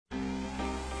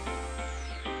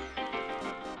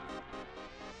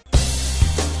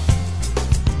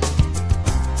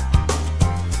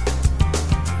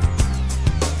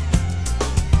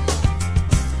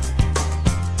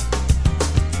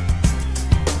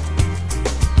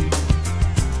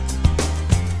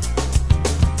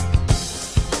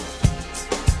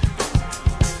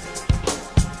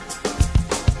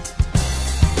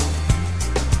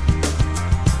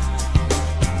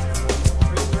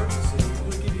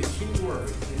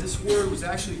word was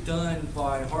actually done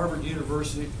by Harvard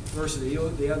University.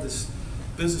 They have this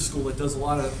business school that does a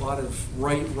lot of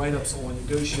write-ups on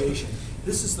negotiation.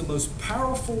 This is the most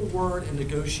powerful word in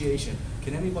negotiation.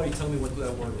 Can anybody tell me what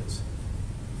that word is?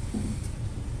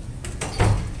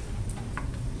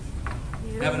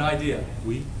 You. Have an idea?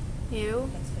 We? You.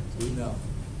 No.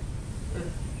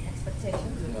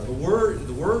 Expectation. No.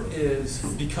 The word is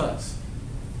because.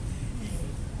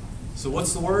 So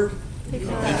what's the word?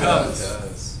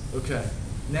 Because. Okay.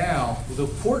 Now, the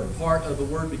important part of the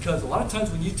word because, a lot of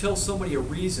times when you tell somebody a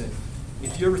reason,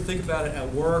 if you ever think about it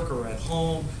at work or at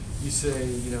home, you say,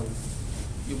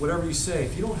 whatever you say,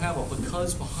 if you don't have a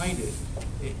because behind it,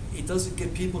 it doesn't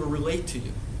get people to relate to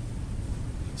you.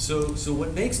 So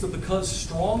what makes the because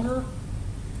stronger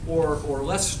or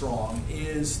less strong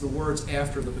is the words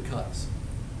after the because.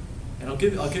 And I'll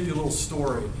give you a little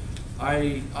story.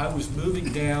 I was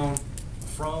moving down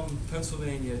from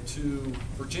Pennsylvania to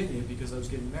Virginia because I was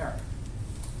getting married.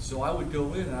 So I would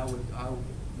go in and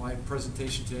my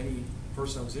presentation to any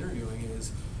person I was interviewing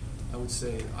is, I would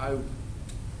say,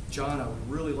 John, I would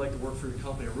really like to work for your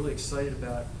company. I'm really excited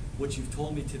about what you've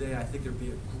told me today. I think there'd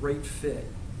be a great fit.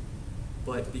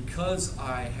 But because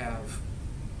I have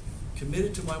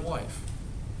committed to my wife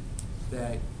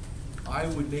that I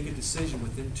would make a decision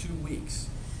within 2 weeks,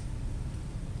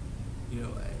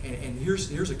 and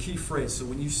here's a key phrase. So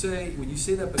when you say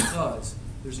that because,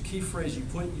 there's a key phrase. You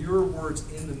put your words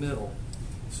in the middle.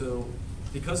 So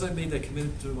because I made that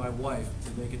commitment to my wife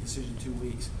to make a decision in 2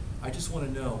 weeks, I just want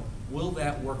to know, will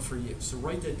that work for you? So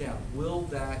write that down. Will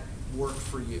that work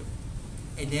for you?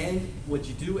 And then what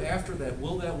you do after that,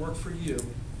 will that work for you?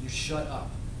 You shut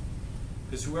up.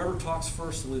 Because whoever talks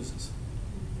first loses.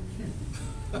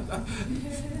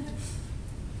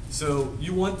 So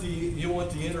you want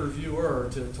the interviewer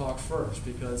to talk first,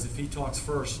 because if he talks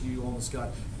first, you almost got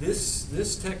it.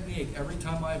 This technique, every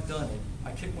time I've done it,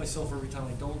 I kick myself every time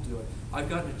I don't do it. I've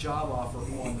gotten a job offer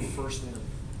on the first interview.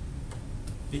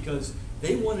 Because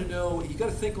they want to know, you got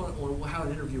to think on how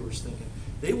an interviewer is thinking.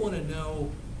 They want to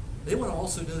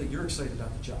also know that you're excited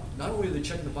about the job. Not only are they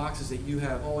checking the boxes that you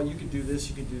have, oh, you can do this,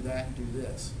 you can do that, and do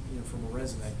this, from a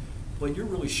resume, but you're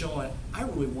really showing, I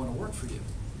really want to work for you.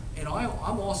 And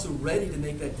I'm also ready to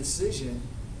make that decision,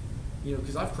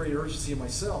 because I've created urgency in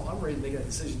myself. I'm ready to make that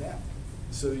decision now.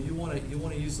 So you want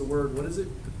to use the word, what is it?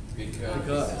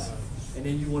 Because. And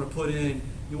then you want to put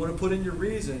in your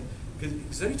reason,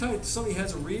 because anytime somebody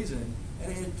has a reason,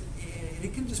 and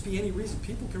it can just be any reason,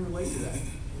 people can relate to that.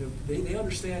 They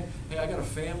understand, hey, I got a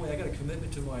family, I got a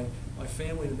commitment to my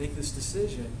family to make this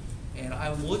decision. And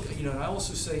and I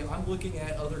also say I'm looking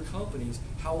at other companies.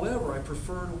 However, I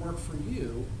prefer to work for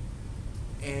you.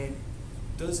 And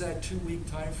does that 2-week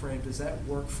time frame, does that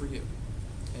work for you?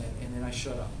 And then I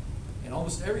shut up. And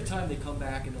almost every time they come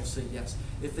back and they'll say yes.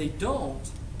 If they don't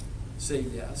say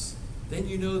yes, then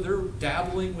they're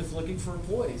dabbling with looking for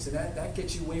employees. And that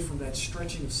gets you away from that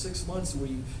stretching of 6 months where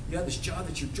you have this job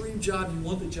that's your dream job, you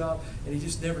want the job, and you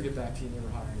just never get back to you, never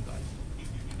hire anybody.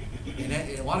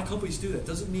 And a lot of companies do that. It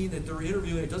doesn't mean that they're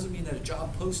interviewing. It doesn't mean that a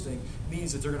job posting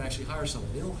means that they're going to actually hire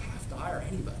someone. They don't have to hire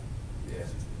anybody. Yeah.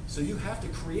 So you have to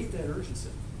create that urgency.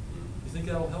 You think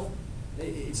that'll help?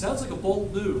 It sounds like a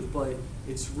bold move, but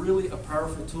it's really a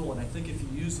powerful tool. And I think if you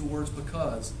use the words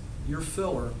because, your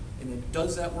filler, and then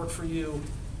does that work for you,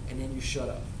 and then you shut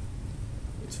up.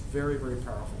 It's very, very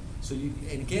powerful. So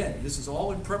and again, this is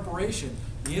all in preparation.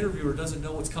 The interviewer doesn't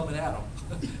know what's coming at them.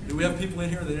 Do we have people in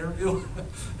here that interview?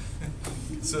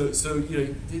 so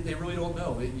they really don't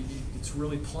know. It's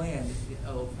really planned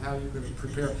of how you're going to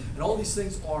prepare. And all these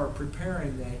things are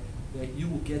preparing that you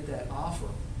will get that offer,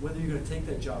 whether you're going to take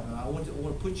that job or not. I want to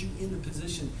put you in the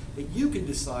position that you can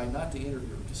decide, not the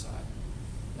interviewer decide.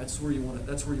 That's where you want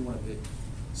to be.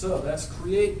 So that's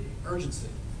create urgency.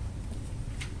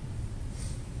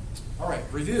 All right,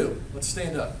 review. Let's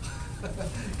stand up.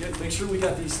 Make sure we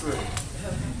got these three.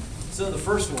 So the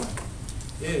first one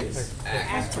is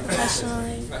Act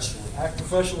professionally. Act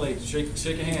professionally.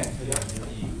 Shake a hand.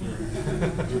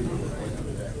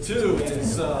 2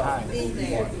 is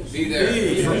Be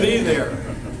there. Be there.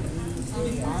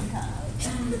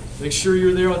 Make sure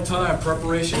you're there on time.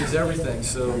 Preparation is everything,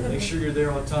 so make sure you're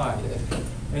there on time.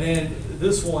 And then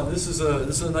this is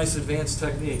a nice advanced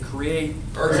technique. Create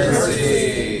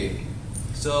Urgency.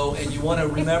 So, and you want to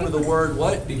remember the word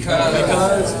what?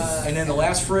 Because. And then the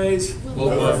last phrase? Will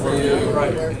work for you.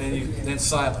 Right, and then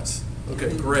silence.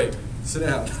 Okay, great. Sit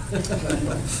down.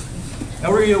 Now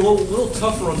we're going to get a little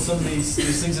tougher on some of these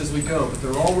things as we go, but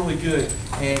they're all really good.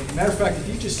 And matter of fact, if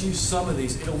you just use some of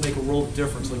these, it'll make a world of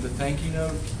difference. Like the thank you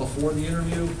note before the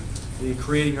interview, the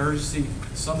creating urgency.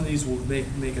 Some of these will make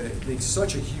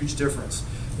such a huge difference.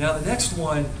 Now the next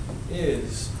one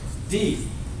is D,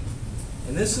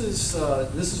 and this is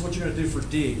what you're going to do for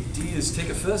D. D is take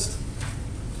a fist,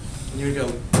 and you're going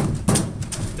to go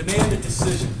demand a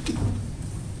decision.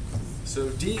 So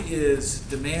D is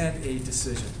demand a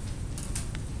decision.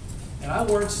 And I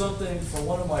learned something from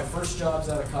one of my first jobs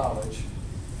out of college.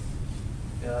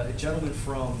 A gentleman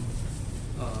from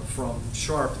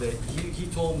Sharp, that he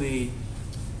told me,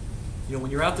 you know,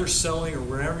 when you're out there selling or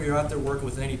whenever you're out there working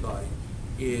with anybody,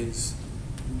 is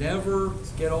never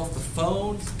get off the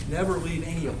phone, never leave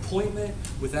any appointment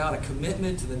without a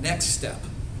commitment to the next step.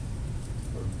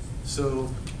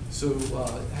 So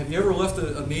have you ever left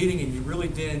a meeting and you really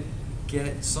didn't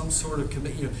get some sort of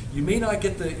commitment? You know, you may not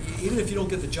get even if you don't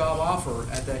get the job offer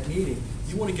at that meeting,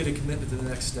 you want to get a commitment to the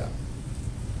next step.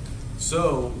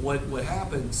 So what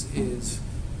happens is,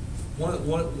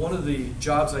 one of the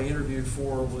jobs I interviewed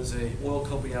for was a oil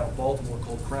company out of Baltimore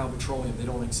called Crown Petroleum. They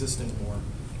don't exist anymore.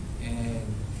 And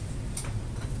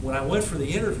when I went for the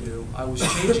interview, I was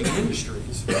changing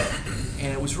industries,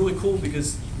 and it was really cool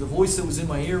because the voice that was in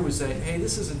my ear was that, hey,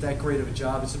 this isn't that great of a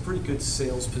job. It's a pretty good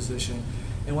sales position.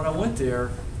 And when I went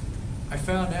there, I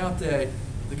found out that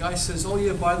the guy says, oh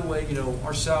yeah, by the way, you know,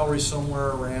 our salary's somewhere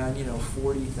around, you know,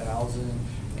 40,000,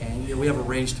 and you know, we have a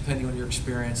range depending on your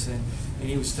experience. And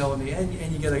he was telling me, and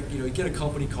you get a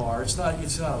company car. It's not a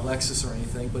Lexus or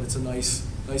anything, but it's a nice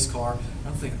car.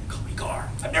 I'm thinking, company car?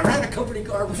 I've never had a company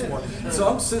car before. So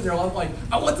I'm sitting there, I'm like,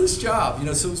 I want this job. You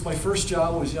know, so it was my first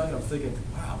job. I was young, and I'm thinking,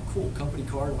 wow, cool, company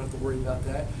car. I don't have to worry about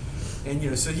that. And you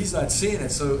know, so he's not seeing it.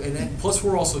 So and then plus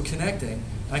we're also connecting.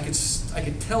 I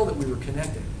could tell that we were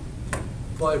connecting.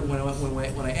 But when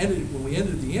we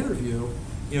ended the interview,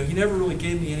 you know, he never really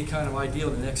gave me any kind of idea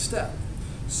of the next step.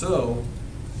 So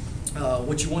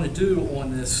what you want to do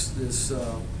on this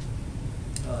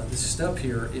step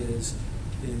here is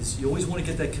you always want to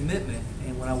get that commitment.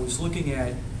 And when I was looking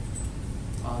at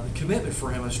the commitment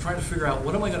for him, I was trying to figure out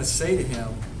what am I going to say to him,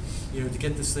 you know, to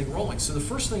get this thing rolling. So the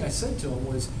first thing I said to him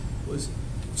was,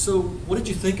 so what did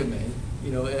you think of me,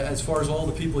 you know, as far as all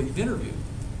the people you've interviewed?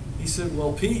 He said,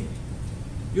 well, Pete,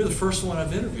 you're the first one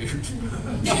I've interviewed.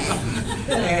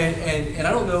 and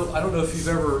I don't know if you've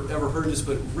ever heard this,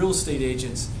 but real estate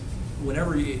agents,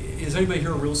 is anybody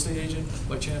here a real estate agent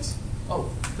by chance? Oh,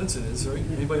 Vincent is, right?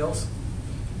 Anybody else?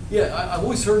 Yeah, I've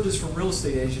always heard this from real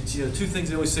estate agents. You know, two things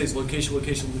they always say is location,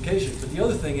 location, location. But the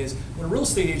other thing is, when a real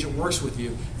estate agent works with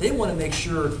you, they want to make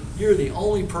sure you're the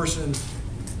only person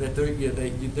that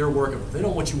they're working with. They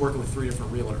don't want you working with 3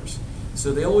 different realtors.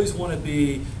 So they always want to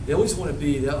be, I always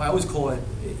call it,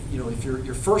 you know, if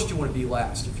you're first, you want to be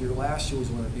last. If you're last, you always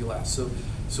want to be last. So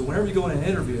whenever you go in an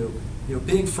interview, you know,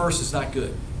 being first is not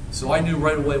good. So I knew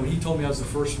right away when he told me I was the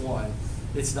first one,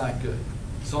 it's not good.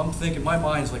 So I'm thinking, my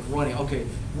mind's like running, okay,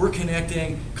 we're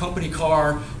connecting, company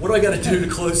car, what do I got to do to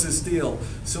close this deal?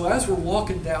 So as we're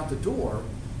walking down the door,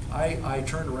 I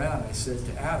turned around and I said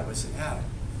to Adam, Adam,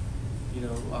 you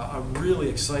know, I'm really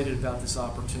excited about this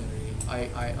opportunity.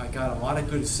 I got a lot of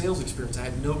good sales experience. I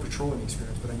had no petroleum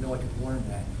experience, but I know I could learn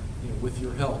that, you know, with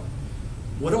your help.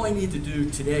 What do I need to do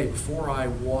today before I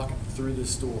walk through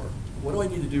this door? What do I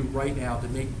need to do right now to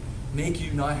make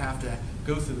you not have to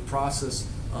go through the process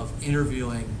of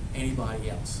interviewing anybody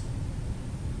else?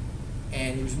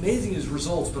 And it was amazing his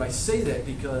results, but I say that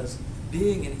because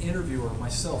being an interviewer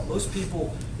myself, most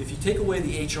people, if you take away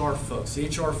the HR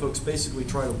folks basically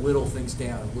try to whittle things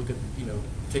down and look at, you know,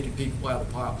 taking people out of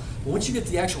the pile. But once you get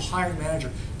the actual hiring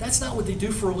manager, that's not what they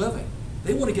do for a living.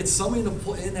 They want to get somebody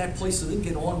in that place so they can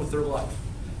get on with their life.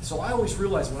 So I always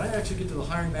realize when I actually get to the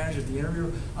hiring manager at the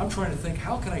interview, I'm trying to think,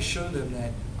 how can I show them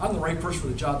that I'm the right person for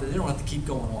the job, that they don't have to keep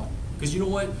going on? Because you know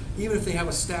what? Even if they have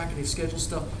a stack and they schedule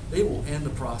stuff, they will end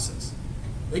the process.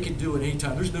 They can do it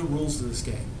anytime. There's no rules to this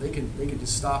game. They can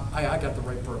just stop. I got the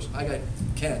right person. I got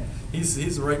Ken.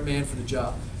 He's the right man for the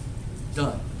job.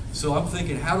 Done. So I'm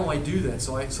thinking, how do I do that?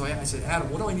 So I said,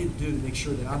 Adam, what do I need to do to make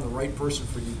sure that I'm the right person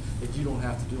for you, that you don't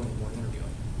have to do any more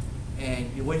interviewing?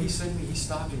 And what he said to me, he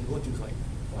stopped and he looked, he was like,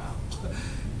 wow.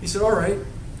 He said, all right.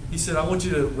 He said, I want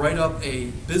you to write up a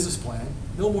business plan,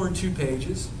 no more than 2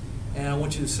 pages, and I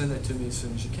want you to send that to me as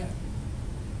soon as you can.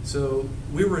 So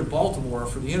we were in Baltimore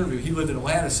for the interview. He lived in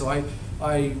Atlanta, so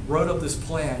I wrote up this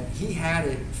plan. He had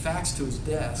it faxed to his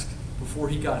desk before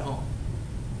he got home.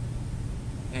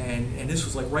 And this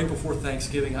was like right before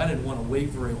Thanksgiving. I didn't want to wait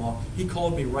very long. He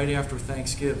called me right after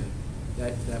Thanksgiving,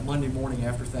 that Monday morning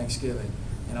after Thanksgiving,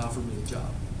 and offered me the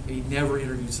job. And he never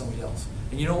interviewed somebody else.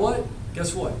 And you know what?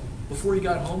 Guess what? Before he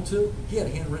got home too, he had a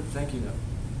handwritten thank you note.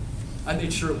 I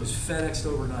made sure it was FedExed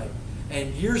overnight.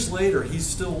 And years later,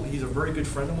 he's a very good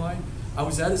friend of mine. I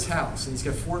was at his house, and he's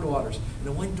got 4 daughters. And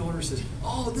the one daughter says,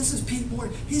 "Oh, this is Pete Moyer.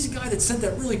 He's the guy that sent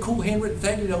that really cool handwritten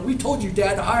thank you note. We told you,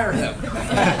 Dad, to hire him." And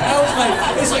I was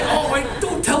like, it's like, "Oh,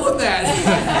 don't tell him that."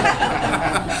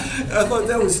 I thought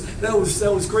that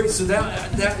was great. So now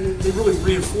that they really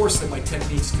reinforced that my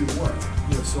techniques do work.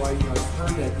 So I've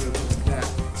heard that from that.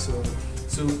 So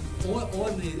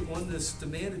on this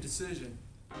demanded decision.